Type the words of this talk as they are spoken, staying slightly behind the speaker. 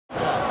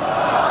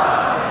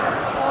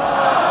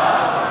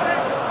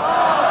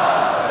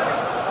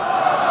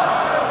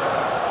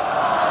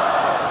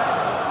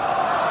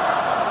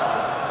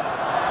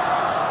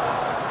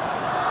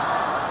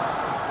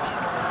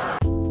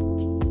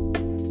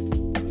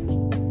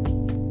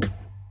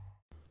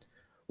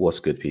What's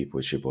good,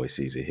 people? It's your boy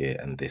Caesar here,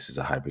 and this is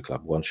a Highbury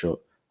Club one shot.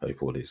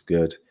 Hope all is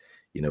good.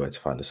 You know where to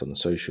find us on the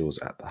socials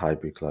at the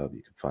Highbury Club.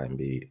 You can find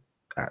me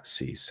at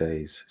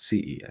CSays,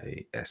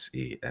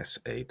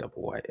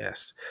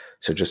 CEASESAYS.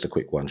 So just a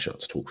quick one shot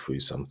to talk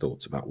through some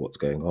thoughts about what's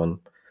going on.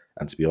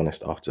 And to be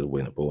honest, after the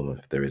win at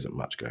Bournemouth, there isn't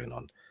much going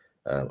on,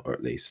 or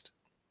at least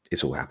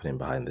it's all happening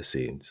behind the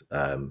scenes.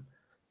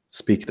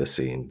 Speaking of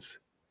scenes,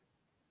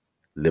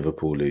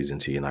 Liverpool losing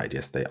to United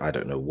yesterday. I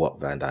don't know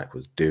what Van Dijk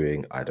was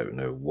doing. I don't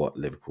know what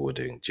Liverpool were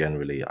doing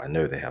generally. I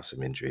know they have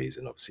some injuries,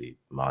 and obviously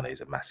Mane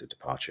is a massive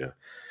departure.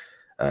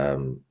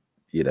 Um,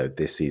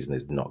 this season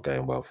is not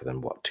going well for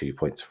them. What, 2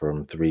 points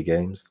from 3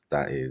 games?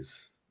 That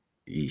is,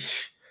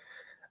 yeesh.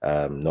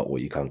 Not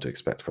what you come to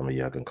expect from a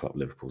Jurgen Klopp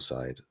Liverpool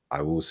side.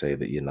 I will say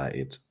that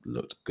United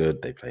looked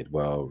good. They played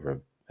well.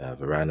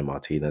 Varane and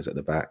Martinez at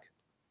the back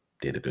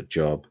did a good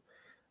job.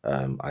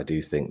 I do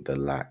think the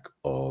lack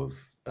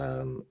of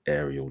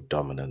aerial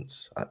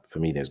dominance,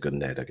 Firmino's good in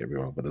there, don't get me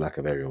wrong, but the lack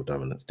of aerial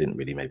dominance didn't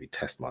really maybe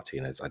test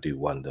Martinez. I do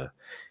wonder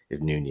if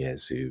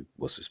Nunez, who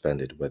was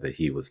suspended, whether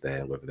he was there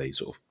and whether they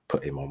sort of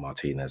put him on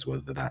Martinez,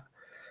 whether that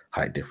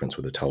height difference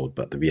would have told.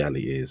 But the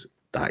reality is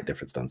the height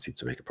difference doesn't seem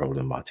to make a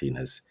problem.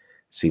 Martinez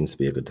seems to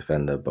be a good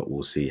defender, but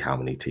we'll see how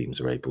many teams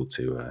are able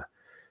to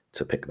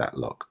pick that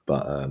lock.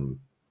 But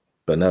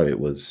no, it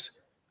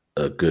was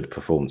a good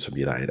performance from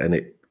United, and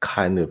it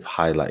kind of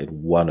highlighted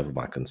one of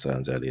my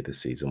concerns earlier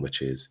this season,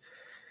 which is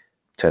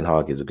Ten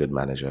Hag is a good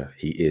manager.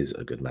 He is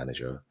a good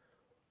manager.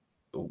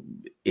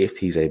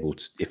 If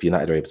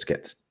United are able to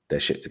get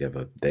their shit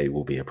together, they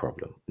will be a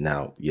problem.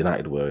 Now,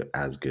 United were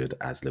as good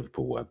as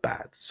Liverpool were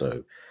bad.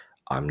 So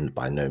I'm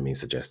by no means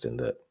suggesting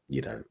that,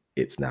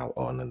 it's now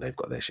on and they've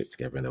got their shit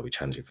together and they'll be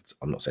challenging.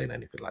 I'm not saying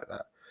anything like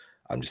that.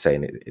 I'm just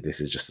saying this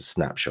is just a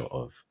snapshot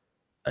of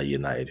a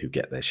United who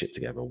get their shit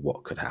together,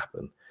 what could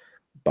happen.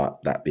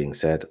 But that being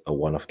said, a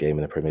one-off game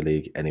in the Premier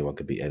League, anyone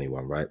could beat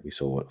anyone, right? We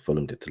saw what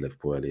Fulham did to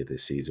Liverpool earlier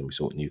this season. We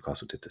saw what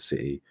Newcastle did to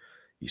City.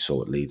 You saw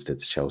what Leeds did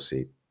to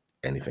Chelsea.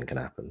 Anything can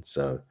happen.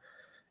 So,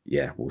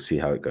 yeah, we'll see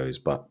how it goes.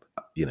 But,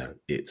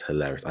 it's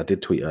hilarious. I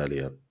did tweet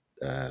earlier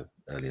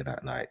that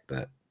night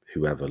that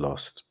whoever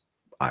lost,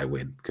 I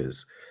win,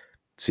 because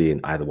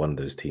seeing either one of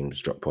those teams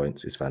drop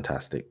points is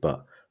fantastic.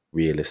 But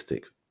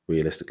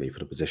realistically, for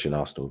the position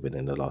Arsenal have been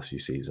in the last few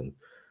seasons,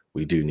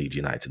 we do need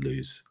United to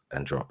lose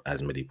and drop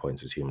as many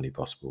points as humanly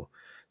possible.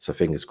 So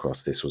fingers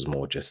crossed, this was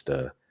more just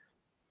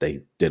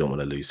they didn't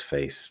want to lose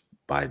face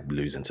by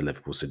losing to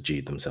Liverpool, so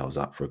G'd themselves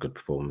up for a good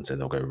performance,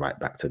 and they'll go right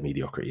back to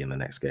mediocrity in the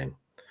next game.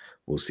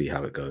 We'll see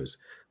how it goes.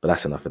 But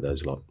that's enough of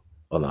those lot.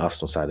 On the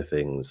Arsenal side of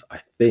things, I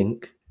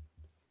think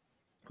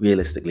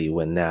realistically,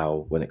 when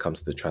it comes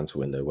to the transfer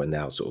window, we're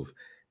now sort of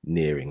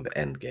nearing the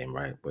end game,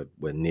 right?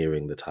 We're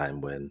nearing the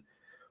time when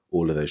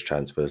all of those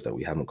transfers that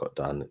we haven't got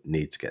done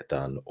need to get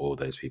done, or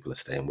those people are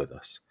staying with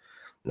us.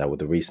 Now, with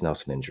the Reece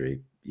Nelson injury,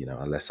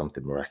 unless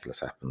something miraculous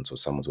happens or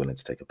someone's willing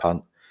to take a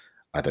punt,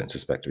 I don't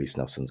suspect Reece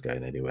Nelson's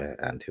going anywhere,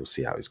 and he'll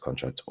see out his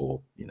contract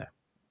or,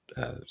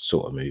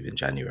 sort of move in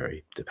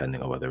January,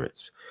 depending on whether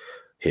it's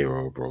here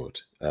or abroad.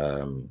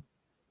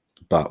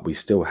 But we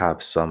still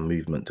have some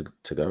movement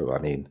to go. I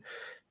mean,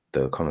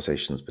 the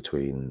conversations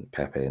between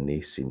Pepe and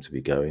Nice seem to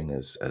be going,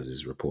 as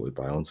is reported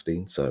by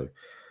Ornstein. So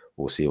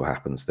we'll see what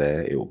happens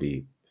there. It will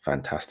be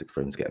fantastic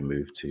for him to get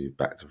moved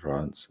back to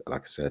France.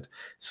 Like I said,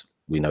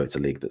 we know it's a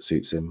league that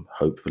suits him.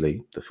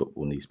 Hopefully, the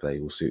football Nice play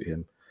will suit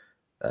him.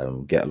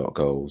 Get a lot of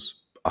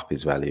goals, up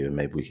his value, and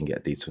maybe we can get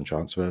a decent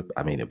transfer.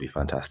 I mean, it'd be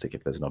fantastic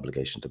if there's an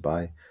obligation to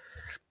buy.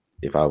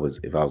 If I was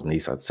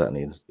Nice, I'd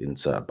certainly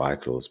insert a buy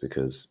clause,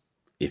 because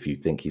if you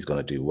think he's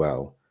going to do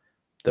well,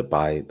 the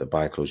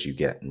buy clause you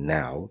get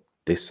now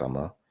this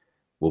summer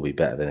will be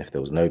better than if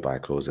there was no buy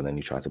clause and then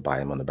you try to buy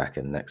him on the back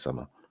end next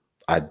summer.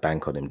 I'd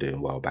bank on him doing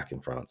well back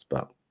in France,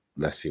 but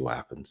let's see what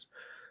happens.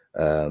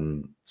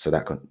 So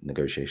that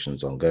negotiation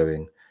is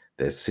ongoing.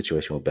 There's a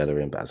situation with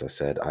Bellerin, but as I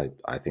said,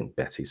 I think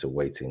Betis are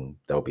waiting.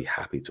 They'll be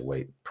happy to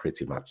wait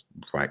pretty much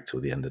right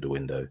till the end of the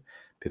window,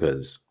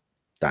 because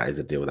that is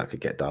a deal that could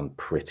get done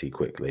pretty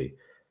quickly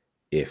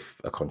if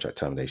a contract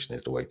termination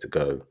is the way to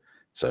go.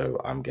 So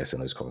I'm guessing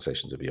those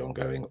conversations will be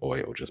ongoing, or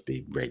it will just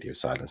be radio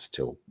silence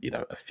till,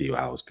 a few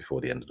hours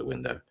before the end of the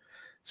window.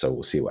 So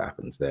we'll see what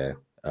happens there.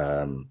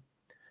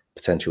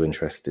 Potential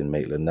interest in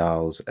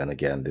Maitland-Niles, and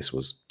again, this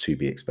was to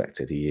be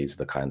expected. He is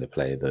the kind of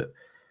player that,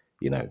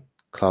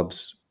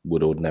 clubs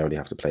would ordinarily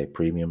have to pay a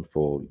premium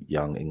for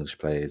young English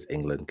players.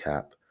 England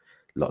cap,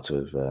 lots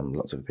of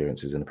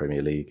appearances in the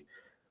Premier League,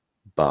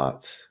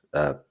 but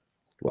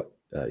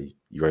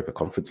Europa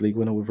Conference League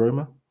winner with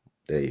Roma.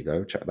 There you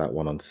go. Check that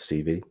one onto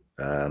CV.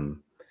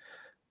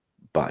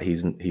 But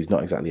he's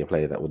not exactly a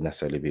player that would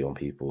necessarily be on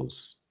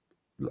people's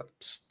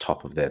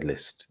top of their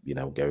list,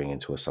 going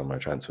into a summer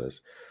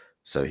transfers.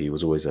 So he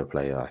was always a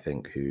player, I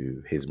think,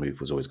 who his move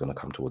was always going to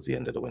come towards the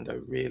end of the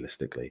window,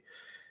 realistically.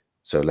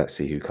 So let's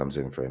see who comes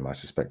in for him. I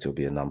suspect it'll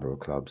be a number of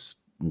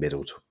clubs,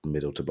 middle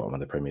to bottom of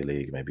the Premier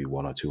League, maybe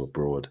one or two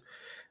abroad.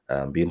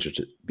 It'll be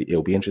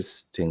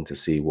interesting to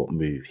see what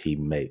move he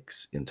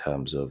makes in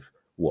terms of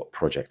what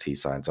project he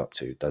signs up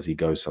to. Does he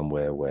go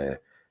somewhere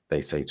where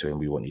they say to him,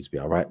 we want you to be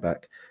our right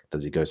back?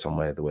 Does he go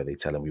somewhere where they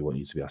tell him, we want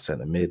you to be our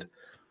centre mid?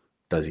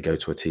 Does he go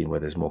to a team where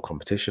there's more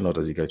competition, or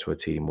does he go to a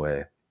team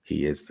where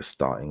he is the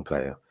starting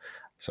player?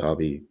 So I'll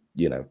be,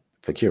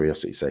 for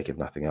curiosity's sake, if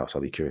nothing else,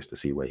 I'll be curious to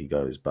see where he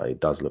goes. But it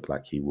does look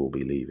like he will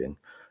be leaving.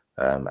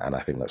 And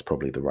I think that's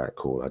probably the right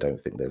call. I don't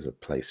think there's a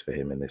place for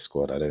him in this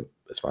squad.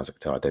 As far as I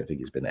can tell, I don't think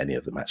he's been any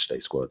of the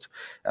matchday squads.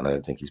 And I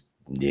don't think he's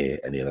near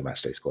any of the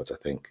matchday squads. I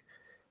think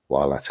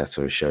while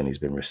Arteta has shown he's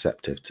been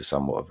receptive to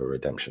somewhat of a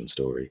redemption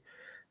story,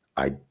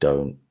 I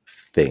don't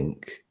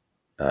think,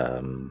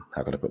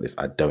 how can I put this?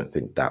 I don't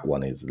think that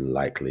one is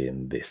likely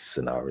in this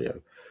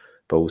scenario,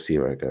 but we'll see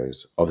where it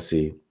goes.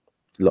 Obviously,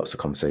 lots of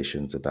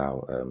conversations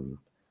about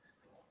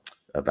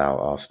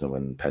Arsenal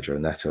and Pedro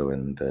Neto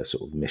and the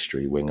sort of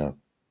mystery winger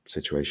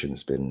situation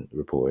has been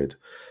reported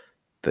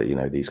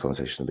that, these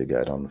conversations have been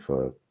going on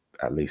for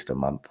at least a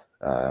month.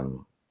 By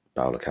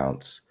all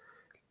accounts,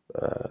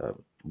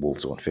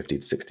 Wolves are on 50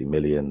 to 60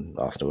 million.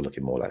 Arsenal are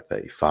looking more like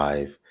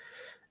 35.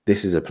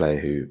 This is a player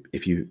who,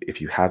 if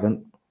you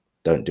haven't,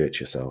 don't do it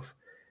yourself.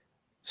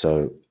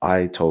 So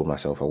I told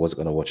myself I wasn't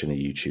going to watch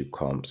any YouTube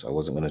comps. I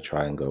wasn't going to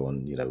try and go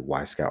on,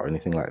 Y Scout or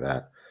anything like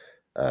that.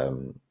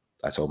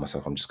 I told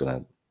myself I'm just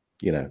going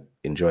to,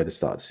 enjoy the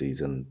start of the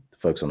season,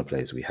 focus on the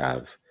players we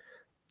have,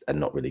 and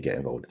not really get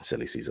involved in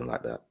silly season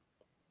like that.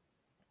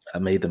 I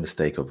made the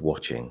mistake of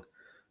watching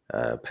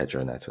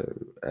Pedro Neto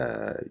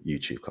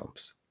YouTube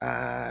comps,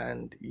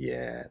 and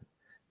yeah,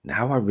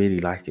 now I really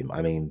like him.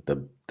 I mean,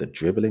 the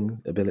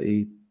dribbling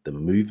ability, the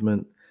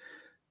movement,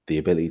 the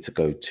ability to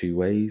go two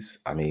ways.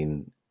 I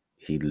mean,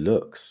 he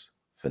looks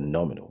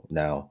phenomenal.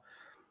 Now,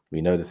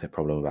 we know that the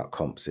problem about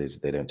comps is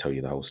they don't tell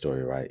you the whole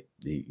story, right?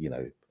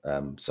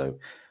 So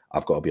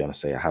I've got to be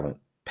honest, say I haven't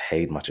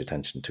paid much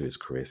attention to his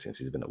career since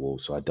he's been at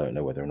Wolves, so I don't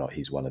know whether or not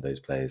he's one of those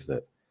players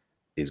that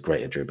is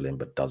great at dribbling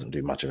but doesn't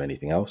do much of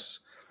anything else.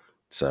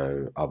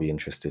 So I'll be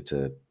interested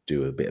to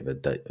do a bit of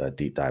a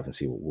deep dive and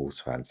see what Wolves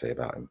fans say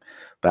about him.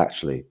 But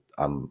actually,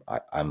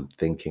 I'm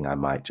thinking I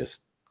might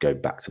just go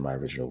back to my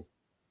original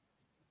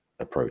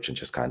approach and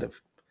just kind of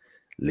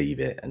leave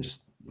it and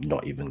just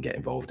not even get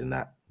involved in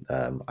that.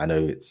 I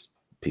know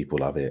people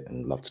love it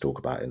and love to talk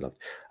about it.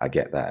 I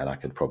get that, and I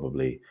could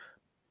probably,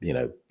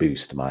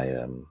 boost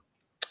my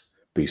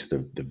boost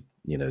the the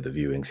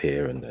viewings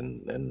here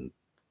and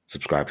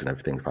subscribers and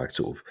everything if I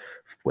sort of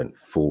went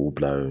full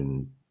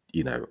blown,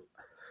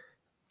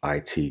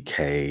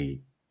 ITK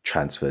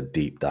transfer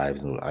deep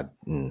dives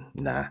and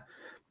nah,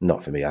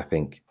 not for me. I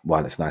think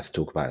while it's nice to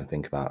talk about and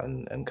think about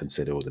and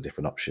consider all the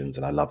different options,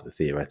 and I love the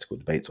theoretical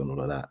debates on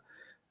all of that.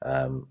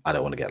 I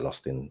don't want to get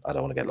lost in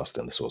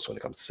the sauce when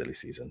it comes to silly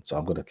season. So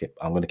I'm gonna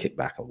kick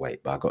back and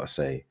wait. But I gotta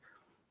say,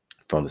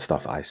 from the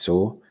stuff I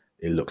saw,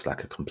 it looks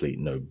like a complete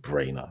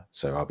no-brainer.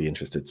 So I'll be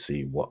interested to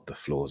see what the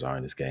flaws are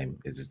in his game.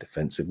 Is his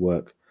defensive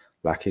work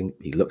lacking?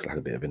 He looks like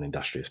a bit of an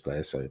industrious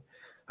player, so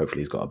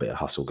hopefully he's got a bit of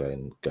hustle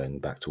going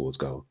back towards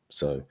goal.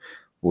 So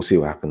we'll see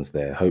what happens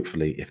there.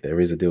 Hopefully, if there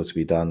is a deal to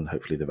be done,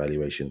 hopefully the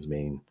valuations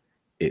mean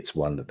it's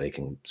one that they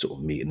can sort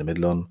of meet in the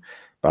middle on.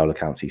 By all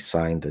accounts, he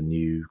signed a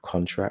new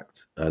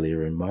contract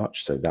earlier in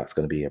March, so that's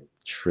going to be a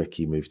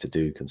tricky move to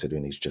do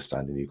considering he's just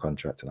signed a new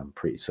contract, and I'm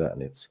pretty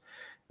certain it's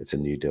a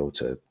new deal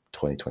to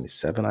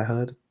 2027, I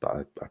heard,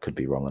 but I could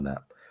be wrong on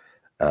that.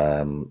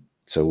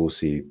 So we'll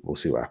see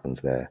what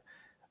happens there.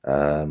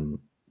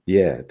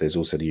 There's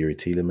also the Yuri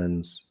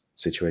Tielemans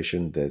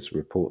situation. There's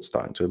reports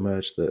starting to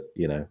emerge that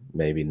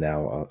maybe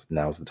now's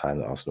the time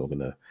that Arsenal are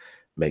going to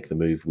make the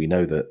move. We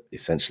know that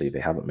essentially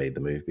they haven't made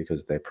the move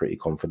because they're pretty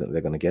confident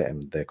they're going to get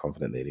him. They're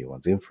confident they're the only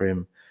ones in for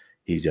him.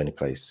 He's the only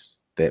place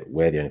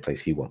we're the only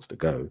place he wants to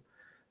go.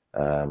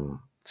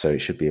 So it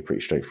should be a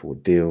pretty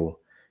straightforward deal.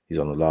 He's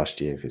on the last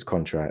year of his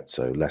contract,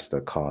 so Leicester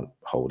can't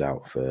hold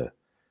out for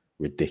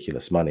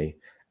ridiculous money,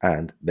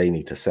 and they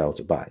need to sell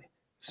to buy.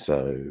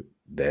 So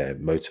they're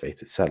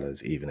motivated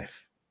sellers, even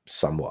if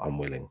somewhat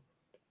unwilling.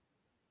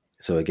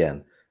 So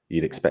again,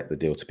 you'd expect the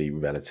deal to be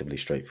relatively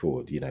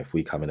straightforward. If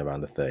we come in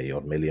around the 30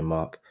 odd million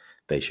mark,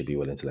 they should be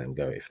willing to let him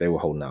go. If they were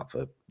holding out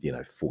for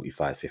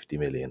 45, 50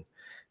 million,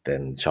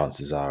 then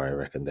chances are I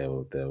reckon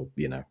they'll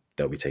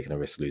be taking a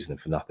risk losing him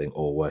for nothing,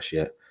 or worse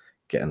yet,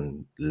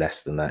 getting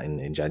less than that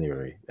in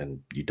January. And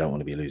you don't want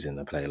to be losing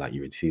a player like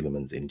Yuri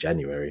Tielemans in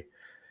January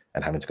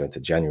and having to go into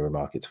January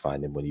market to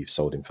find him when you've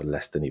sold him for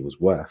less than he was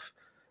worth.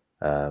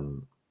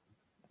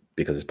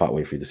 Because it's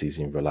partway through the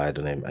season, you've relied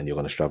on him and you're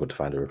going to struggle to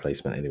find a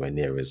replacement anywhere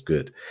near as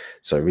good.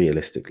 So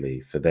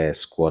realistically, for their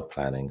squad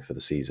planning for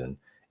the season,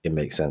 it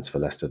makes sense for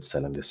Leicester to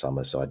sell him this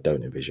summer. So I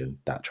don't envision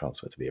that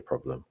transfer to be a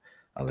problem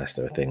unless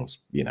there are things,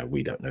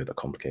 we don't know that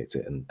complicates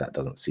it. And that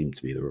doesn't seem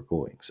to be the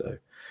reporting. So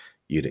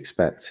you'd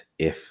expect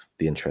if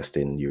the interest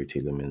in Yuri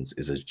Tielemans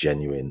is as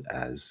genuine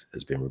as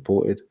has been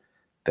reported,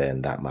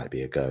 then that might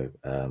be a go.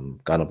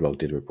 Gunner Blog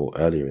did report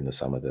earlier in the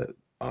summer that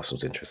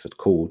Arsenal's interest had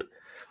cooled,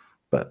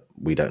 but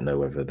we don't know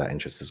whether that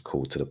interest has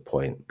cooled to the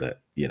point that,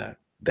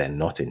 they're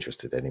not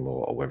interested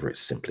anymore, or whether it's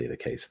simply the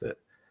case that,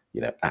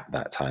 at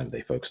that time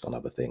they focused on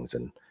other things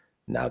and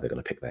now they're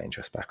going to pick that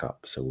interest back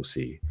up. So we'll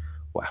see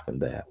what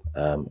happened there.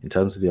 In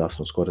terms of the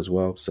Arsenal squad as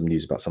well, some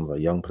news about some of our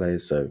young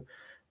players. So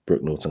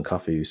Brooke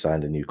Norton-Cuffy, who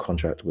signed a new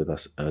contract with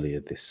us earlier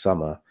this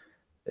summer,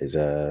 is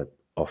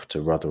off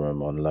to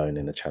Rotherham on loan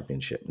in the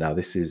Championship. Now,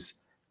 this is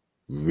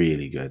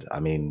really good. I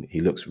mean, he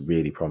looks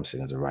really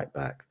promising as a right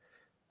back.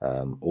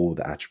 All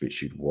the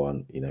attributes you'd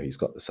want. You know, he's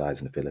got the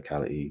size and the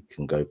physicality,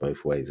 can go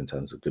both ways in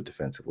terms of good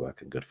defensive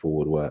work and good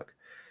forward work.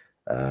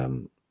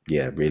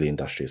 Yeah, really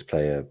industrious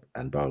player,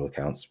 and by all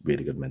accounts,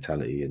 really good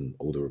mentality. And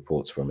all the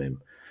reports from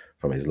him,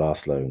 from his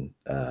last loan,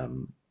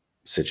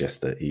 suggest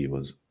that he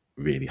was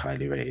really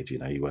highly rated. You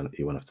know, he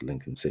went off to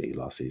Lincoln City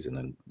last season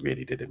and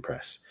really did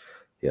impress.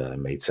 Yeah,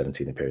 made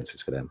 17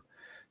 appearances for them.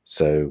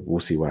 So we'll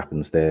see what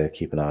happens there.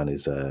 Keep an eye on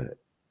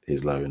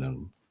his loan,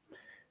 and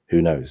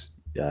who knows?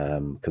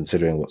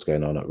 Considering what's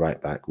going on at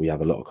right back, we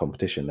have a lot of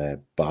competition there,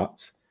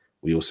 but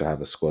we also have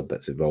a squad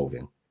that's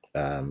evolving.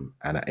 And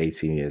at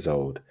 18 years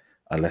old,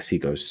 unless he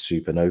goes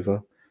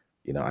supernova,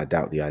 you know, I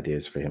doubt the idea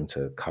is for him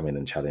to come in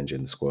and challenge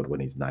in the squad when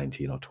he's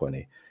 19 or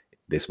 20.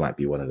 This might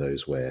be one of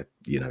those where,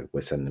 you know,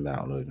 we're sending him out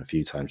on loan a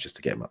few times just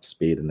to get him up to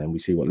speed, and then we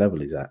see what level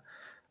he's at.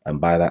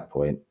 And by that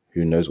point,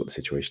 who knows what the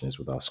situation is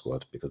with our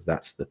squad, because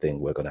that's the thing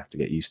we're going to have to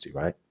get used to,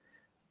 right?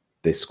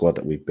 This squad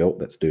that we've built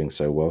that's doing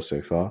so well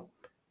so far,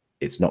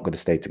 it's not going to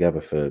stay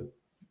together for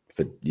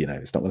you know,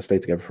 it's not going to stay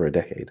together for a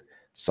decade.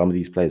 Some of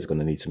these players are going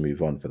to need to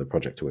move on for the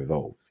project to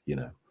evolve. You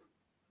know,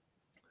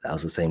 that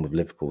was the same with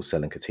Liverpool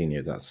selling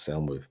Coutinho. That's the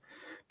same with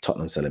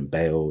Tottenham selling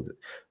Bale.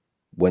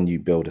 When you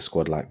build a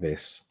squad like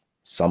this,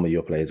 some of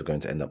your players are going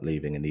to end up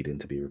leaving and needing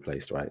to be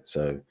replaced, right?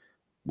 So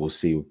we'll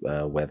see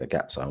where the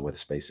gaps are and where the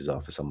spaces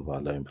are for some of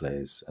our loan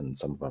players and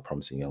some of our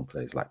promising young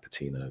players like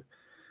Patino,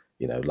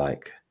 you know,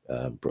 like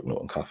Brooke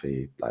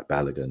Norton-Cuffy, like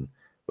Balogun.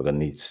 We're going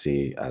to need to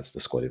see as the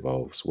squad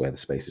evolves where the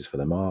spaces for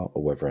them are,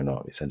 or whether or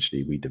not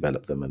essentially we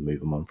develop them and move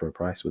them on for a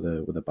price with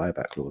a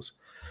buyback clause.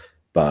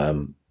 But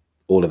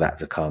all of that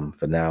to come.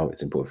 For now,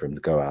 it's important for him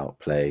to go out,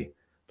 play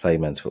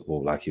men's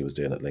football like he was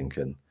doing at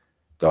Lincoln,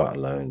 go out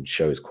on loan,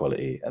 show his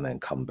quality, and then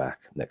come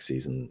back next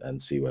season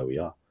and see where we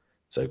are.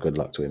 So good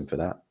luck to him for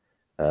that.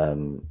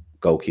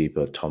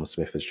 Goalkeeper Tom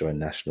Smith has joined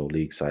National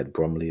League side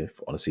Bromley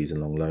on a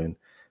season-long loan.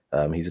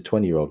 He's a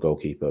 20-year-old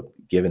goalkeeper.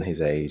 Given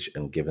his age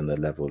and given the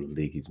level of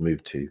league he's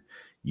moved to,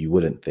 you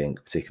wouldn't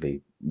think,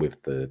 particularly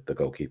with the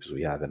goalkeepers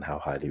we have and how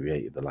highly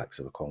rated the likes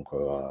of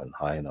Okonkwo are and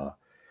Hine are,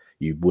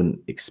 you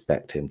wouldn't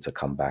expect him to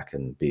come back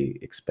and be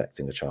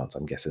expecting a chance.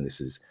 I'm guessing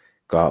this is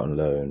go out on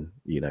loan,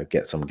 you know,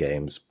 get some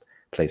games,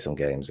 play some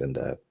games, and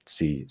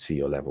see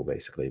your level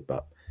basically.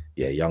 But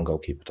yeah, young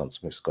goalkeeper Tom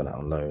Smith's gone out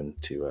on loan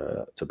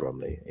to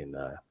Bromley in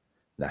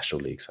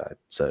National League side.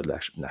 So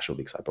National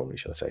League side Bromley,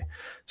 should I say?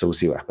 So we'll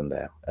see what happened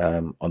there.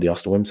 On the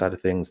Arsenal women's side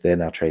of things, they're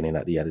now training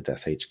at the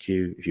Adidas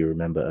HQ. If you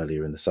remember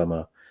earlier in the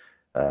summer,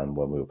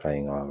 when we were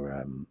playing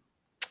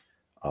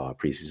our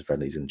preseason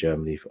friendlies in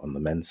Germany on the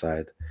men's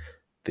side,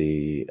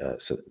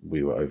 so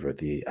we were over at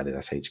the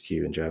Adidas HQ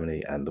in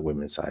Germany, and the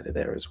women's side are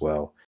there as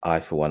well. I,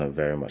 for one, am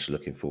very much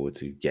looking forward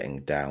to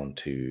getting down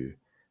to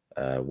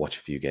watch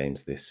a few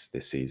games this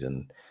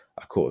season.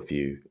 I caught a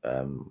few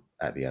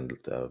at the end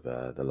of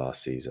the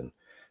last season.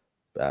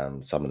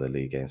 Some of the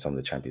league games, some of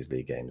the Champions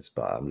League games,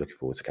 but I'm looking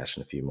forward to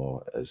catching a few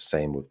more.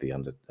 Same with the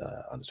under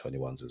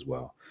 21s as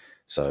well.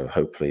 So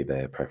hopefully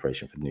their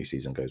preparation for the new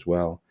season goes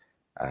well,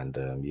 and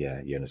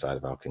yeah, Jonas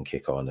Eidevall can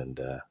kick on and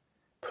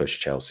push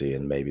Chelsea,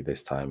 and maybe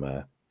this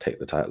time take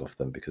the title off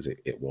them, because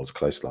it was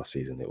close last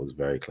season. It was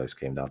very close,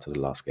 came down to the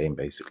last game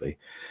basically.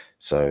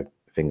 So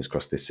fingers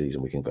crossed this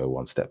season we can go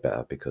one step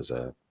better, because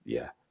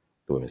yeah,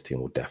 the women's team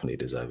will definitely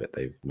deserve it.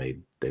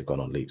 They've gone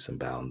on leaps and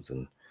bounds,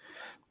 and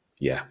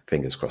yeah,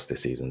 fingers crossed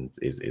this season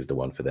is the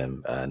one for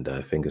them.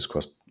 And fingers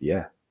crossed,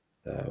 yeah,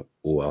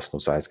 all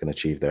Arsenal sides can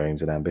achieve their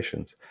aims and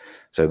ambitions.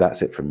 So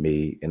that's it from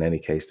me. In any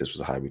case, this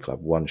was a Highbury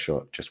Club one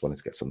shot. Just wanted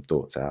to get some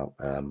thoughts out.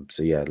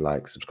 So yeah,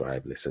 like,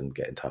 subscribe, listen,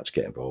 get in touch,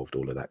 get involved,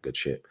 all of that good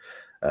shit.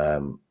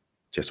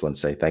 Just want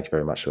to say thank you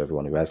very much to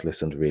everyone who has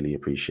listened. Really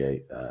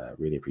appreciate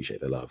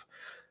the love.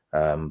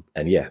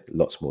 And yeah,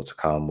 lots more to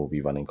come. We'll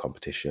be running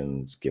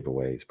competitions,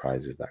 giveaways,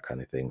 prizes, that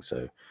kind of thing.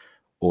 So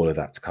all of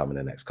that to come in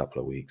the next couple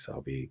of weeks. I'll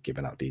be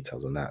giving out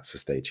details on that. So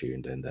stay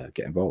tuned and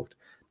get involved.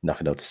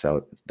 Nothing else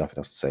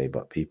to say,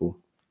 but people,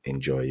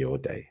 enjoy your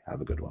day.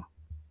 Have a good one.